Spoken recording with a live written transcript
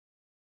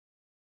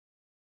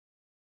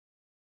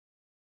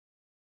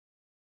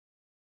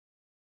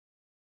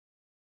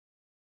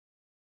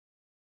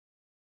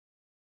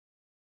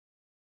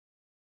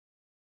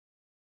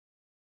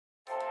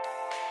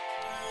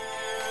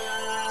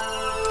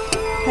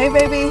Hey,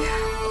 baby.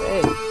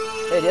 Hey,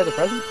 do you have the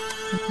present?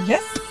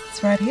 Yes,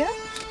 it's right here.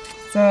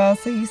 So I'll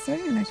see you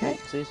soon, okay?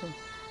 See you soon.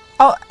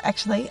 Oh,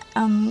 actually,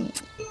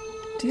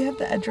 do you have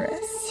the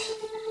address?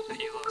 That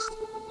you lost.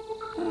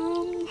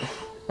 Oh,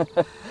 Alright,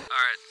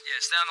 yeah,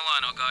 stay on the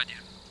line, I'll guide you.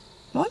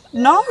 What?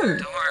 No. Don't worry,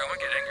 I won't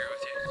get angry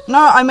with you. No,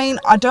 I mean,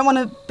 I don't want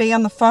to be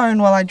on the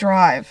phone while I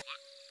drive.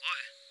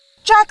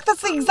 Why? Jack,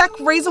 that's the exact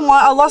reason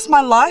why I lost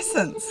my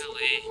license.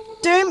 Billy.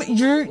 Damn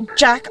you,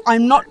 Jack,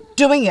 I'm not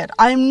doing it.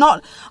 I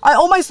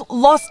almost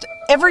lost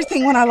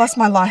everything when I lost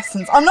my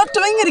license. I'm not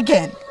doing it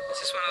again. Is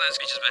this one of those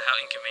speeches about how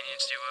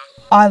inconvenienced you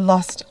were? I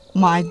lost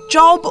my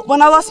job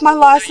when I lost my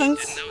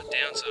license. No, you didn't,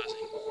 they were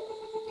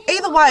downsizing.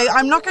 Either way,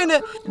 I'm not going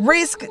to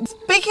risk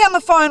speaking on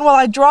the phone while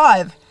I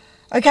drive.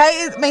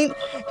 Okay? I mean,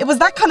 it was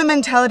that kind of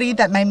mentality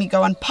that made me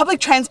go on public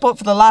transport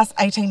for the last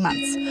 18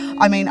 months.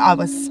 I mean, I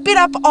was spit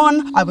up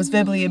on, I was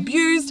verbally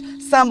abused,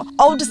 some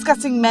old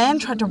disgusting man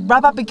tried to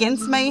rub up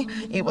against me.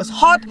 It was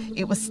hot,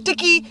 it was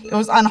sticky, it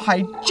was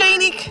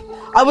unhygienic.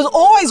 I was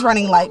always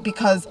running late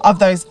because of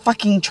those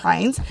fucking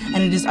trains,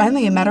 and it is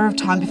only a matter of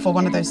time before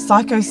one of those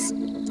psycho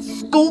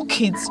school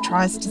kids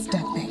tries to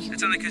stab me.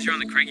 It's only because you're on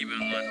the Craigieburn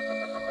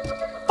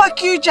line.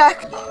 Fuck you,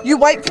 Jack. You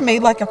wait for me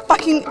like a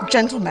fucking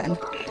gentleman.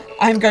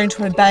 I'm going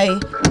to obey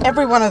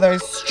every one of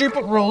those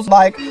stupid rules,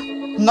 like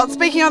not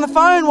speaking on the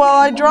phone while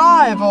I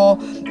drive, or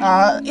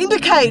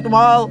indicate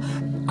while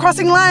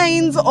crossing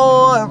lanes,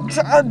 or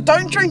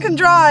don't drink and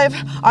drive.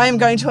 I am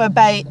going to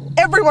obey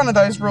every one of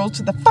those rules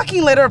to the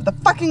fucking letter of the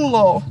fucking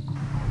law.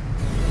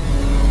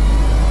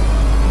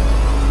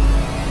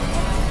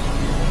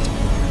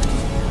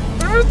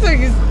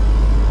 Everything is... I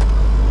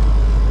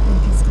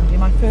think he's going to be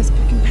my first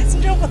fucking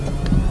passenger. What the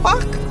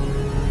fuck?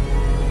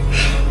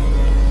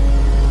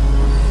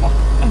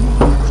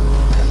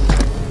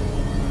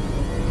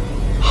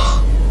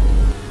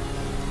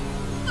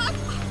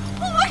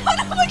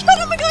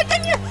 Oh my god,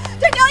 Danielle,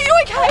 are you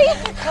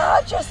okay? The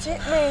car just hit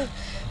me.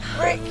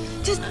 Rick.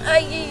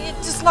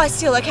 Just lie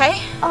still,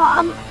 okay?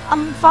 Oh,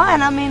 I'm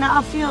fine. I mean,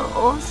 I feel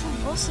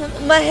awesome.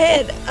 Awesome. My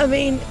head, I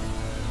mean,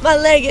 my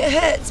leg, it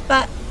hurts,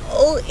 but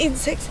all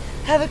insects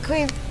have a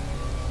queen.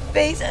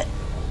 Bees. Can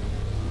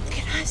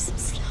I have some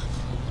stuff?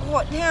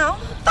 What now?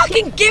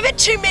 Fucking give it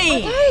to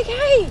me!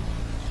 Okay.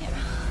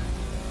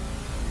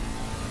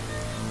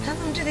 How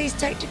long do these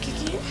take to kick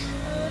in?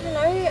 I don't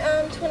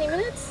know, 20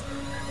 minutes?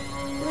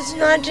 Was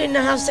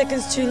 19.5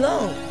 seconds too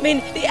long? I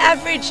mean, the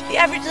average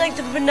length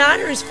of a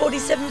banana is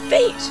 47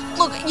 feet.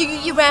 Look,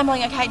 you're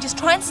rambling, okay? Just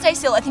try and stay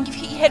still. I think you've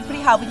hit your head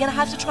pretty hard. We're gonna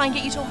have to try and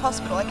get you to a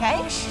hospital, okay?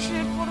 Oh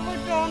shit, what have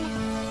I done?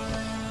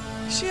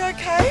 Is she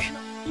okay?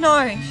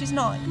 No, she's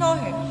not. No,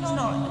 she's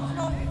not.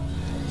 No.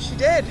 She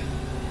did.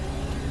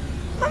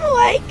 I'm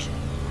awake.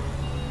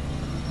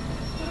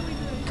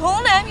 Call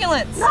an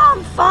ambulance. No,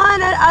 I'm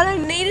fine. I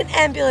don't need an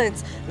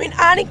ambulance. I mean,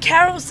 Auntie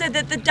Carol said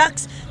that the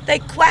ducks, they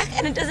quack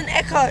and it doesn't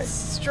echo.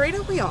 Street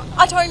are we on?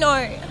 I don't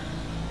know.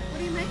 What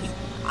do you mean?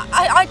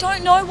 I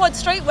don't know what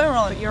street we're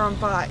on. But you're on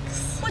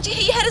bikes. Well, you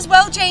hit your head as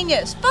well,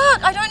 genius.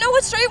 Fuck, I don't know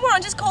what street we're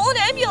on. Just call an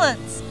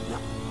ambulance. No,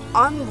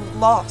 I'm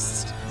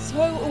lost. So,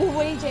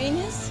 what are you,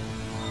 genius?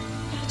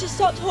 Just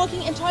stop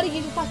talking and try to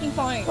use your fucking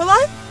phone. Well,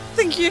 I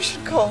think you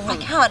should call him. I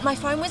can't. My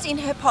phone was in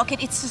her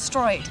pocket. It's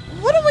destroyed.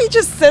 Why don't we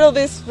just settle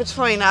this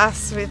between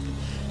us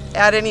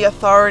without any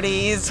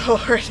authorities or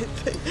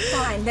anything?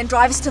 Fine, then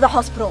drive us to the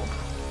hospital.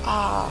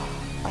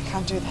 I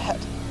can't do that.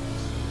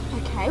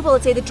 Okay, well,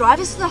 it's either drive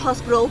us to the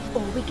hospital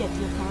or we get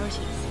the authorities.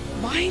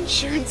 My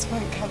insurance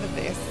won't cover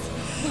this.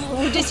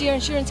 Oh, does your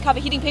insurance cover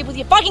hitting people with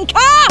your fucking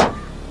car?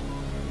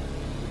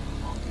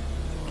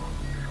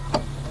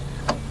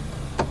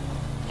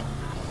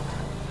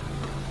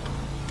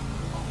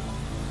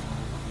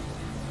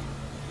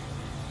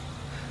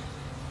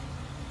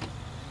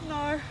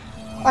 No,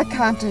 I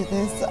can't do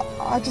this.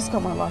 I just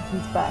got my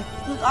license back.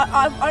 Look,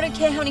 I don't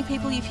care how many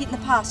people you've hit in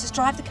the past. Just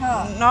drive the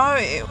car. No,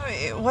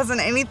 it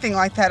wasn't anything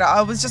like that.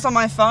 I was just on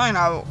my phone.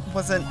 I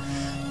wasn't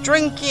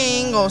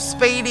drinking or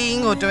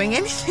speeding or doing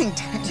anything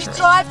dangerous. Just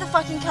drive the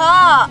fucking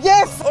car.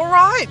 Yes, all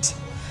right.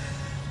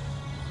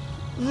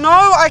 No,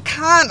 I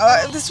can't.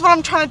 This is what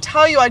I'm trying to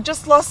tell you. I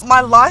just lost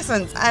my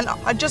license and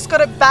I just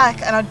got it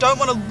back and I don't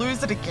want to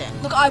lose it again.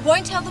 Look, I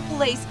won't tell the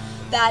police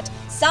that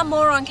some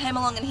moron came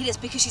along and hit us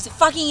because she's a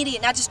fucking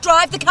idiot. Now just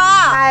drive the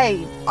car.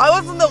 Hey, I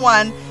wasn't the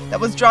one that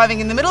was driving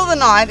in the middle of the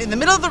night, in the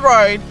middle of the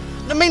road.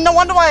 I mean, no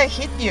wonder why I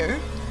hit you.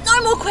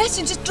 No more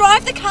questions, just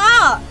drive the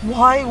car.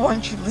 Why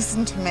won't you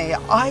listen to me?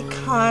 I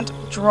can't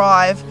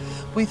drive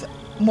with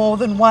more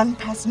than one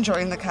passenger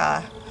in the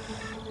car.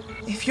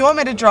 If you want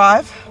me to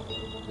drive,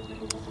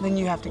 then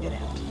you have to get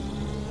out.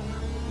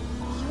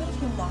 Are you out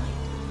of your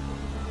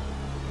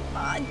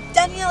mind?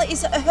 Danielle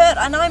is hurt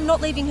and I'm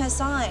not leaving her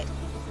side.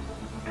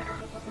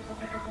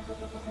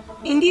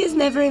 India's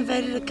never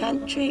invaded a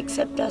country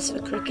except us for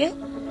cricket.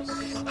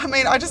 I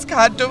mean, I just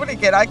can't do it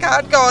again. I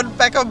can't go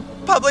back on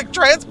public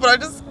transport. I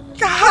just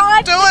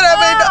can't do it.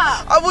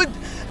 I would,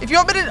 if you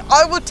want me to,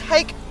 I would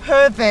take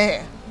her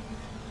there.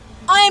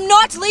 I am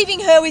not leaving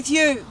her with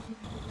you.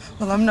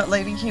 Well, I'm not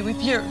leaving here with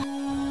you.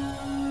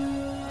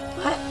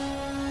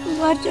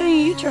 Why don't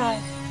you drive?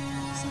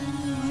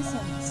 Because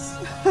I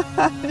have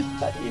a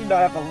license. You don't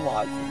have a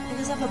license.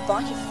 Because I have a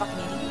bunch of fucking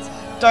idiots.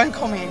 Don't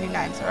call me any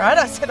names, alright?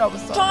 I said I was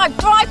sorry. Drive!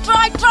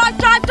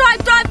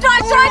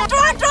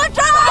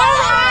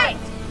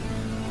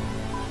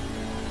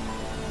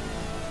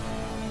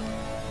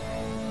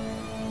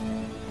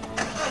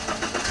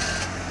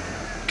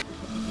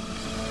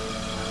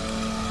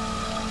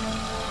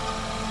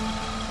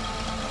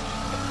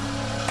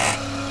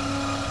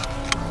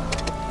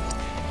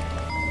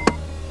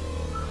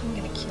 I'm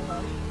gonna kill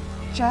her.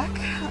 Jack,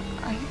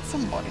 I hit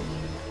somebody.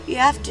 You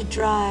have to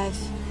drive.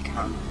 I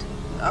can't.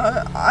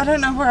 I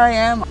don't know where I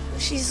am.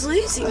 She's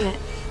losing it.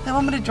 They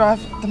want me to drive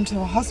them to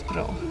a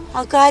hospital.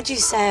 I'm glad you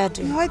say I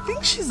do. No, I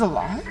think she's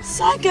alive.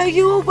 Psycho,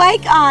 you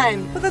awake,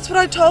 I'm. But that's what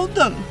I told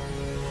them.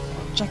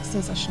 Jack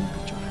says I shouldn't be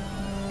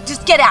driving.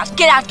 Just get out! She's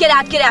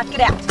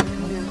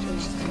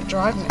gonna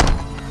drive me.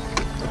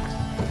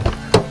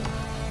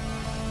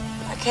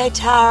 Okay,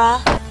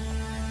 Tara.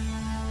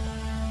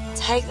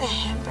 Take the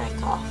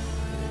handbrake off.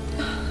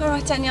 All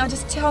right, Danielle,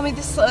 just tell me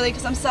this slowly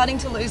because I'm starting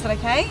to lose it,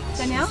 okay?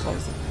 Danielle?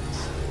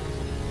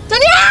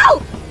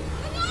 Danielle!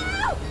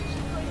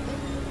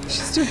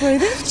 She's still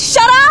breathing?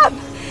 Shut up!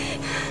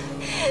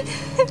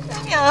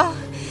 Danielle,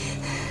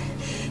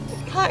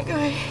 it can't go.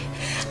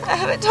 I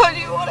haven't told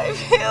you what I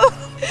feel.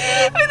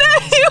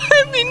 Without you,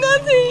 I'd be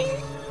nothing.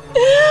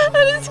 I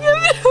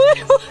discovered who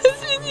I was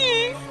with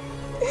you.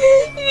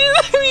 You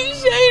let me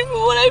shame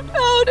for what I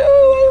found or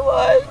who I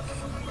was.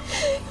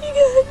 You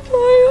can't go.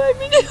 I'm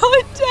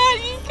your dad.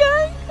 You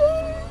can't go.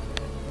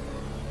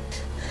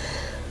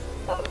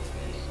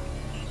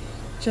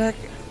 Jack,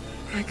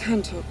 I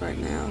can't talk right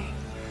now.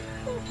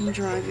 I'm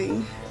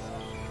driving.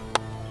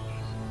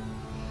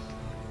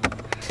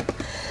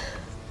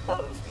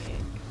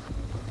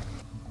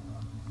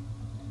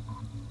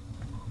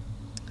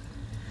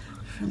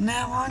 From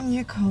now on,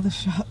 you call the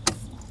shots.